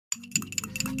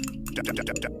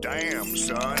Damn,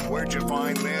 son, where'd you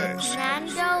find this?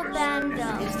 Nando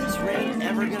Bando. Is this rain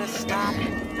ever gonna stop?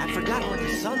 I've forgotten what the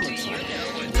sun looks like.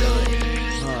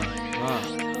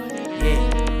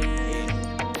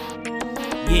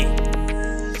 Yeah.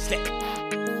 Step.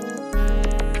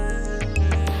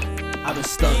 I've been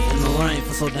stuck in the rain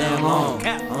for so damn long.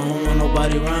 I don't want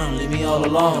nobody around, leave me all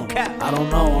alone. I don't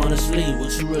know honestly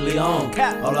what you really on.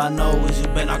 All I know is you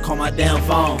better not call my damn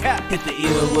phone. Hit the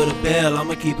ear with a bell,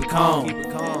 I'ma keep it calm.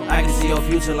 I can see your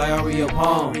future like I read your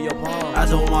palm. I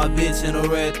just want my bitch in a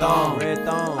red thong.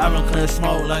 I been clear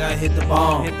smoke like I hit the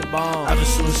bomb. I been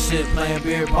shooting shit playing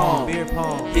beer pong.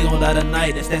 He gon' die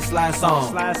tonight, that's that slide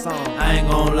song. I ain't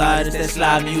gon' lie, that's that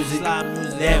slide music.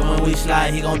 That when we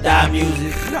slide, he gon' die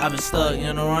music. I been stuck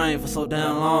in the rain for so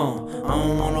damn long. I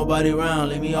don't want nobody around,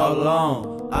 leave me all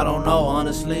alone. I don't know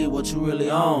honestly what you really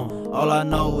on. All I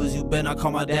know is you better not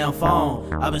call my damn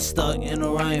phone. I've been stuck in the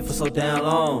rain for so damn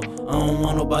long. I don't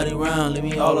want nobody around, leave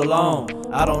me all alone.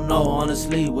 I don't know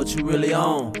honestly what you really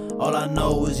on. All I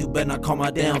know is you better not call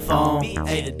my damn phone.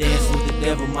 Hey, the dance with the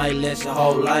devil might last your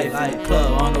whole life. Like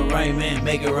club on the rain, man,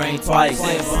 make it rain twice.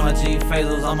 Say for my G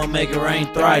Phasos, I'ma make it rain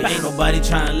thrice. Ain't nobody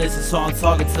trying to listen, so I'm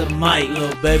talking to the mic.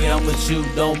 Little baby, I'm with you,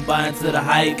 don't buy into the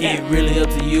hype. Ain't really up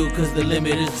to you, cause the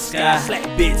limit is the sky. Slack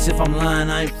bitch, if I'm lying,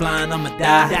 I ain't flying, I'ma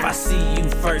die. If I see you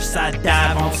first, I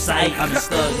dive on sight. I've been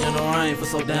stuck in the rain for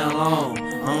so damn long.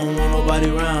 I don't want nobody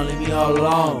around, leave me all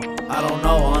alone. I don't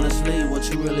know honestly what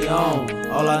you really on.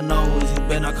 All I know is you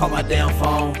better not call my damn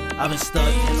phone. I've been stuck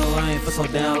in the rain for so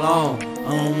damn long.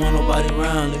 I don't want nobody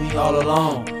around, leave me all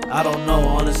alone. I don't know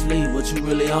honestly what you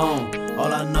really on.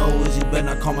 All I know is you better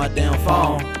not call my damn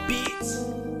phone. Bitch.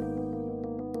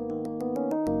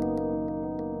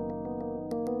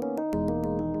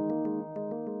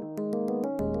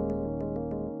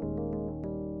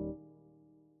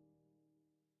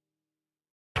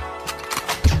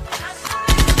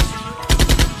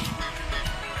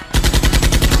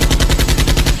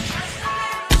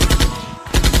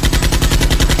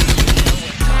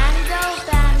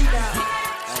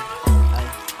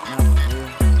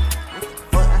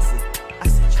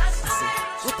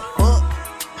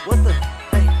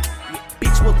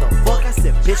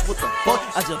 Bitch, what the fuck?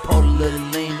 I just poured a little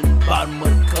lean in the bottom of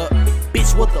the cup.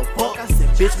 Bitch, what the fuck? I said,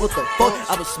 bitch, what the fuck?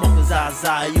 I been smoking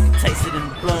Zaza, you can taste it in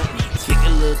the blunt. Kick a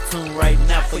little tune right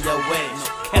now for your ass.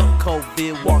 Kept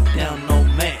COVID, walk down, no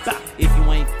mask. If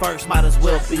you ain't first, might as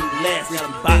well be last. If you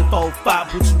buy 4-5,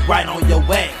 put you right on your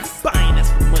ass. I ain't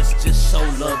ask for much, just show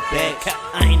love back.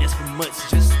 I ain't ask for much,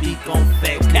 just speak on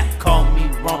facts. Call me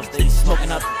wrong, steady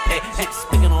smoking out the pack.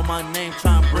 Speaking on my name,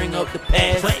 trying to bring up the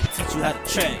past. Teach you how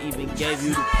to trap, even gave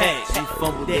you the pack. Ain't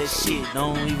fun with that shit,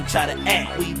 don't even try to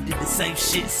act. We did the same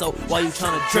shit, so why you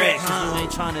trying to drag? Cause you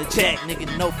ain't trying to jack,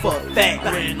 nigga, no for a fact.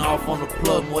 Ran off on the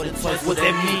plug more than twice, what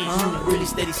that mean? You really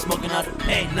steady smoking out the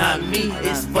pack, not me.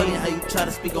 It's funny how you try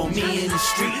to speak on me in the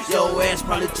street. Your ass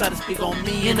probably try to speak on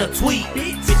me in a tweet.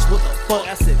 Bitch, what the fuck?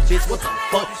 I said, bitch, what the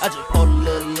fuck? I just poured a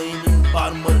little lean in the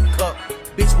bottom of the cup.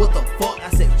 Bitch, what the fuck? I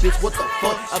said, bitch, what the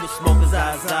fuck? I been smoking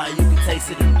Zaza, you can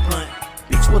taste it in the blunt.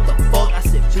 Bitch, what the fuck? I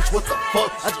said, bitch, what the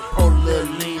fuck? I just poured a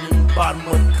little lean in the bottom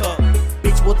of the cup.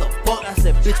 Bitch, what the fuck? I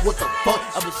said, bitch, what the fuck?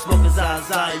 I been smoking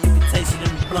Zaza, you can taste it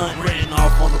in the blunt. Ran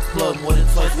off on the plug more than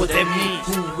twice, what that mean?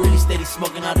 Who really steady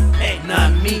smoking out the pack,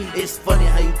 not me. It's funny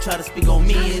how you try to speak on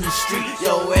me in the street.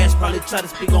 Your ass probably try to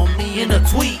speak on me in a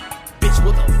tweet. Bitch,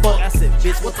 what the fuck? I said,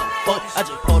 bitch, what the fuck? I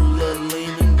just poured a little lean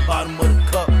in the bottom of the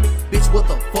cup. Bitch, what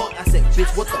the fuck? I said,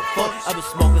 bitch, what the fuck? I been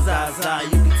smoking Zaza,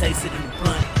 you can taste it in the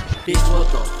blunt. Bitch, what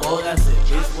the fuck? I said,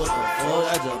 bitch, what the fuck?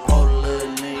 I just poured a little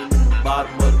lean in the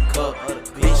bottom of the cup.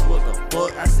 Bitch, what the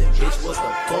fuck? I said, bitch, what the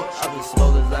fuck? I been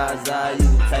smoking Zaza, you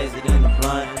can taste it in the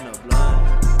blunt.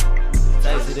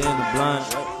 Taste it in the blunt.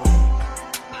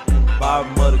 In the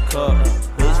bottom of the cup.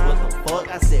 Bitch, what the fuck?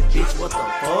 I said, bitch, what the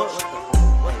fuck?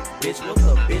 Bitch, what the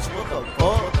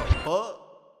fuck?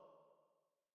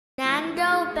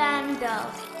 Nando Bando.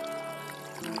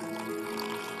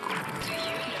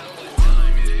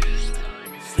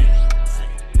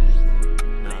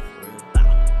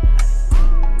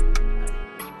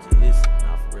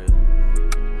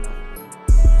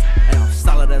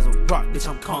 As a rock, bitch,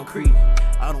 I'm concrete.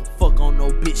 I don't fuck on no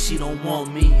bitch, she don't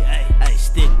want me. Ayy,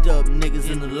 sticked up niggas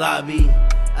in the lobby.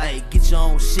 Ayy, get your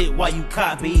own shit while you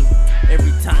copy.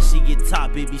 Every time she get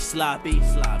top, it be sloppy.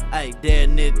 Ayy, that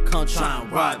nigga come try and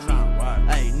rob me.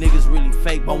 Ayy, niggas really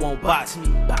fake but won't box me.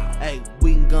 Ayy,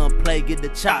 we can gun play, get the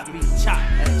choppy.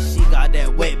 Ayy, she got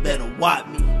that wet, better watch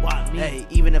me. Ayy,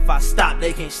 even if I stop,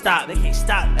 they can't stop.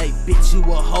 Ayy, bitch, you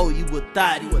a hoe, you a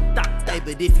thotty. Ayy,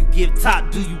 but if you give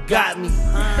top, do you got me?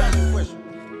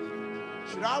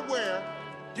 should I wear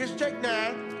this Tech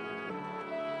 9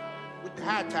 with the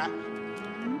high top?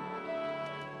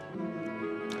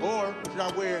 Or should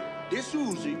I wear this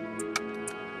Uzi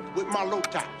with my low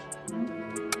tops?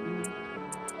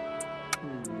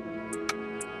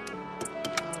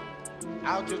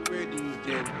 I'll just wear these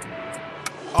then.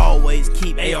 Always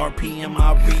keep ARP in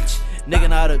my reach. Nigga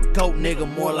not a goat,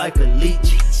 nigga more like a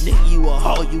leech. Nigga you a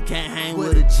hoe, you can't hang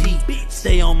with a G.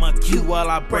 Stay on my cue while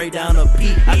I break down a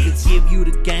P. I could give you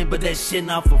the game, but that shit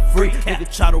not for free.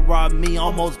 Nigga try to rob me,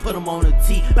 almost put him on a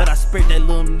T. But I sprayed that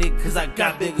little nigga cause I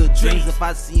got bigger dreams. If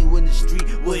I see you in the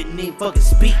street, wouldn't even fucking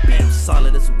speak. Man, I'm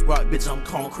solid as a rock, bitch, I'm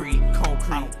concrete.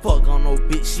 I don't fuck on no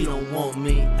bitch, she don't want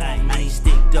me. I ain't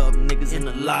sticked up niggas in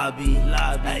the lobby.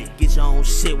 Ay, get your own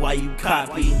shit while you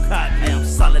copy. Ay, I'm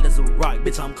solid as a rock,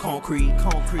 bitch, I'm concrete.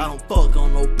 I don't fuck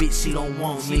on no bitch, she don't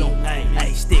want me.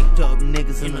 Ay, sticked up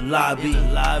niggas in the lobby.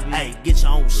 Ay, get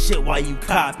your own shit while you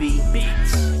copy,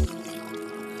 bitch.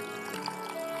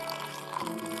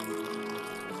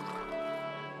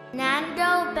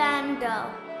 Nando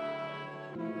Bando.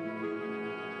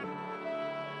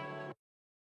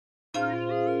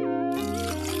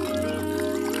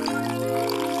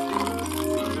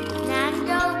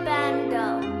 Nando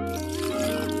Bando.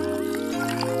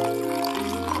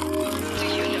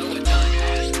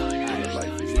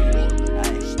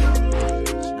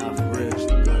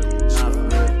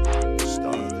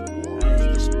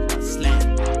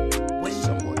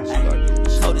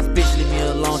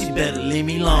 She better leave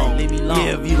me alone.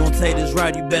 Yeah, if you gon' take this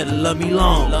ride, you better love me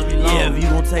long. Yeah, if you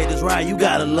gon' take this ride, you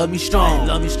gotta love me strong.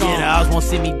 Yeah, the odds won't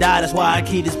see me die, that's why I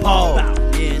keep this pause.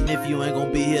 Yeah, and if you ain't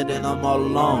gon' be here, then I'm all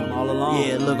alone.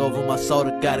 Yeah, look over my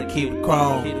shoulder, gotta keep the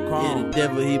chrome. Yeah, the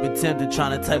devil, he been tempted,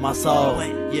 trying to take my soul.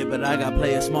 Yeah, but I gotta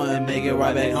play it smart and make it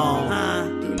right back home.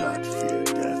 Do not fear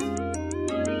death.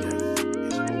 Death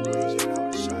is always at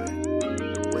our side.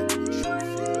 When we show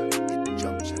fear, it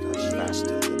jumps at us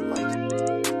faster than light.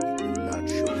 We do not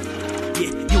show fear.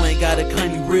 Yeah, you ain't gotta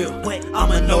claim you real.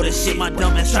 I'ma know that shit. My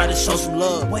dumb ass try to show some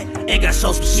love. Ain't got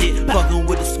show some shit. Fucking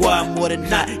with the squad more than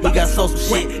not. He got show some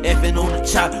shit. Effing on the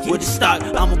chop with the stock.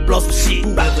 I'ma blow some shit.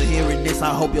 Whoever hearing this, I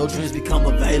hope your dreams become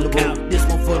available. This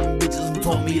one for them bitches who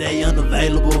told me they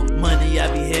unavailable. Money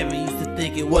I be having, used to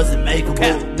think it wasn't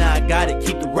makeable. Now I got it,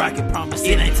 keep the rocket, promise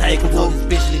it ain't takeable.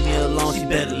 This bitch leave me alone, she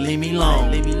better leave me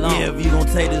alone. Yeah, if you gon'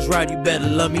 take this ride, you better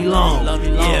love me long.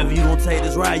 Yeah, if you gon' take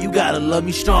this ride, you gotta love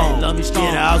me strong. Yeah,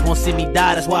 the odds won't see me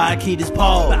die, that's why I keep this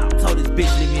pause. Told this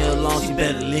bitch leave me alone, she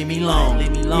better leave me alone.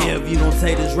 Yeah, if you gon'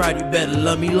 take this ride, you better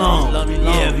love me long.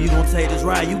 Yeah, if you gon' take this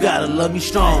ride, you gotta love me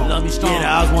strong. Yeah, the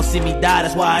odds won't see me die,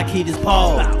 that's why I keep this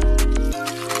pause.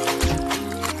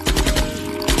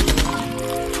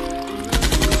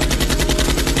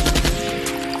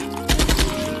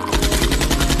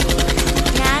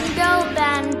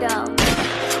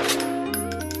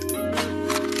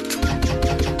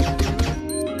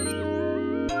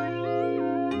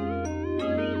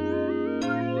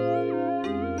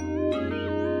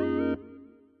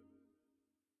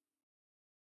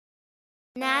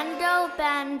 Nando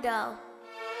Bando.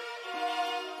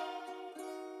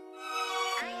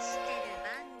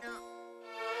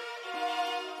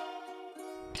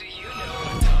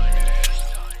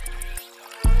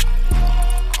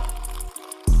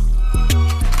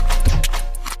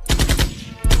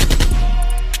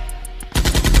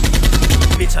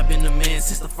 Bitch, I been the man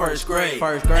since the first grade.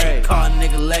 Ay, caught a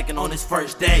nigga lacking on his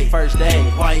first day.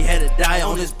 Why he had to die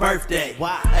on his birthday?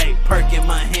 Why? Hey, perk in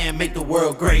my hand, make the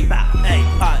world great. Hey,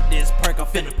 pop this perk, I'm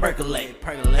finna percolate.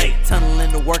 Hey, tunnel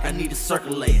into work, I need to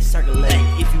circulate.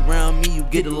 Hey, if you round me, you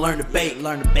get to learn the bait.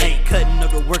 Hey, cutting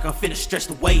up the work, I'm finna stretch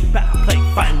the weight. Play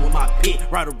fighting with my pit,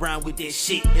 ride around with that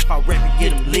shit. If I rap it,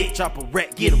 get him lit. Drop a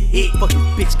rap, get him hit. Fuck this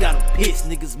bitch, got him pissed.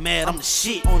 Niggas mad, I'm the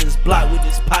shit. On this block with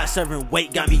this pot, serving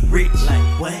weight, got me rich.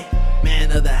 Like what?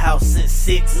 Man of the house since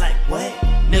 6. Like what?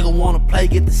 Nigga wanna play,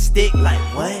 get the stick. Like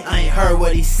what? I ain't heard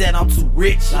what he said, I'm too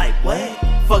rich. Like what?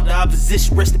 Fuck the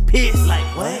opposition, rest in piss. Like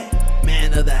what?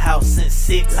 Man of the house since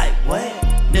 6. Like what?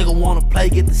 Nigga wanna play,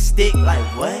 get the stick. Like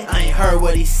what? I ain't heard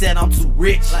what he said, I'm too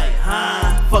rich. Like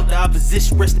fuck the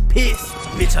opposition, rest in piss.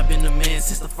 Bitch, I been the man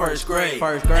since the first grade.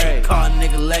 Ay, caught a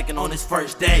nigga lacking on his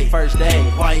first day.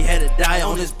 Why he had to die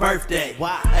on his birthday?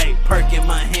 Why? Hey, perk in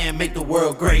my hand, make the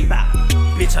world great.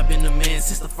 Bitch, I been the man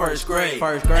since the first grade.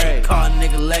 Ay, caught a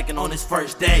nigga lacking on his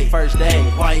first day.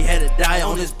 Why he had to die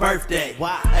on his birthday?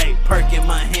 Why? Hey, perk in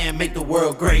my hand, make the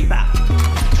world great.